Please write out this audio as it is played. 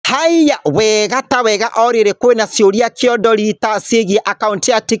Haiya wega orire kwina ciuria kiondorita ciegi account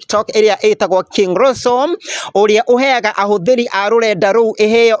ya TikTok iria etagwo King Roso uria uheaga ahuthiri a rurenda ruu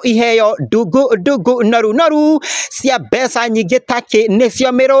iheo ndugu noru cia mbeca nyingi taki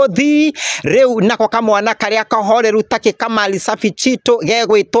nicio miruthi riu nako kamwana karia kahoreru taki kamali safi chito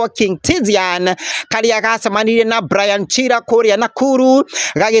gegwitwo King Tizian karia gacemanire na Brian Chira kuria Nakuru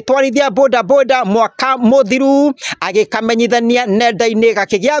gagitwarithia boda mwaka muthiru agikamenyithania nenda-ini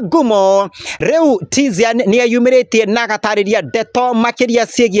gakigia ngumo riu Tizian ni ayumiritie na gatariria ndeto makiria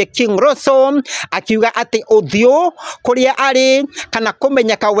ciegie King Roso akiuga ati uthio kuria ari kana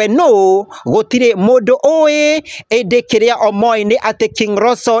kumenyaka we no gutire mundu oi indi kiria omoi ni ati King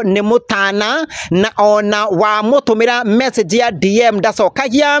Roso ni mutana na ona wa mutumira message ya DM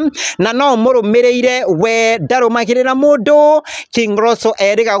ndacokagia na no murumireire we ndarumagirira mundu King Roso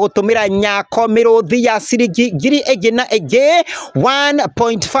eriga gutumira nyako miruthi ya ciringi ngiri ege na ege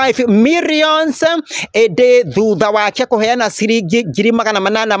 1.5 millions ede thutha wake kuheana ciringi ngiri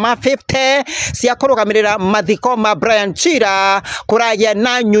 850 cia kurugamirira mathiko ma Brian Chira kuragia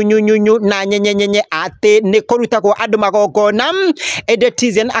na nyunyunyunyu na nyenyenyenye ati ni kurutagwo andu magongona ede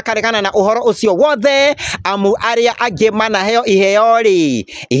Tizian akaregana na uhoro ucio wothe amu aria angi manaheo iheo ri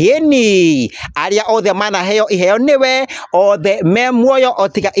yeni aria othe manaheo iheo niwe othe me muoyo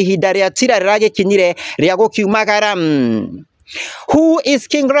otiga ihinda ria Chira riragikinyire ria gukiumagara. Who is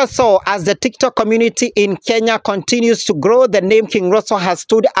King Roso? As the TikTok community in Kenya continues to grow, the name King Roso has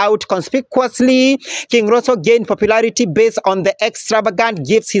stood out conspicuously. King Roso gained popularity based on the extravagant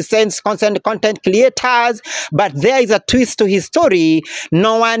gifts he sends content creators, but there is a twist to his story.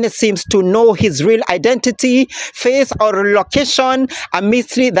 No one seems to know his real identity, face, or location, a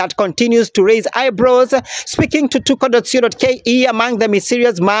mystery that continues to raise eyebrows. Speaking to tuko.co.ke about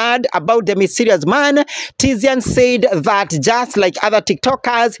the mysterious man, Tizian said that just like other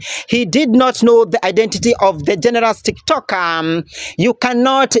TikTokers, he did not know the identity of the generous TikToker. You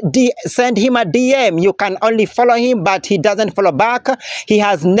cannot send him a DM. You can only follow him, but he doesn't follow back. He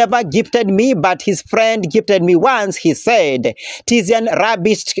has never gifted me, but his friend gifted me once, he said. Tizian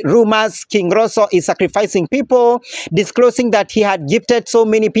rubbished rumors King Roso is sacrificing people, disclosing that he had gifted so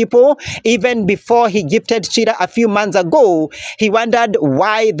many people even before he gifted Chira a few months ago. He wondered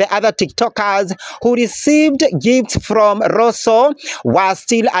why the other TikTokers who received gifts from Roso was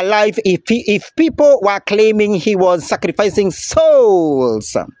still alive if people were claiming he was sacrificing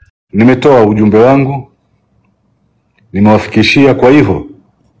souls. Nimetoa ujumbe wangu, nimewafikishia, kwa hivyo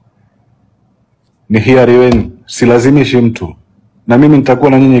ni hiari wenu, silazimishi mtu, na mimi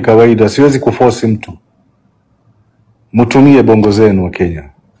nitakuwa na nyinyi kawaida, siwezi kuforce mtu. Mtumie bongo zenu wa Kenya,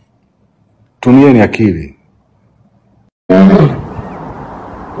 tumieni akili.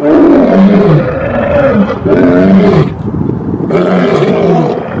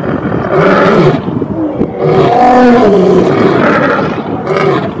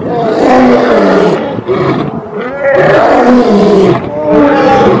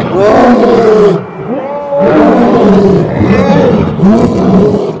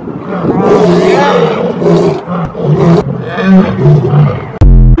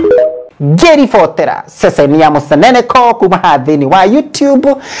 Geri fotera sasa ni amo sanene ko kuma hadhini wa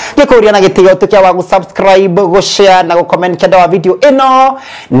YouTube gikuria na gitiyo tukia wa subscribe go share na go comment kenda wa video ino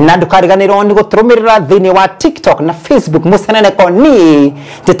na ndukariganirwo ni guturumirira thini wa TikTok na Facebook musanene ko ni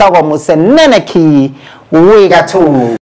titago musanene ki wiga tu.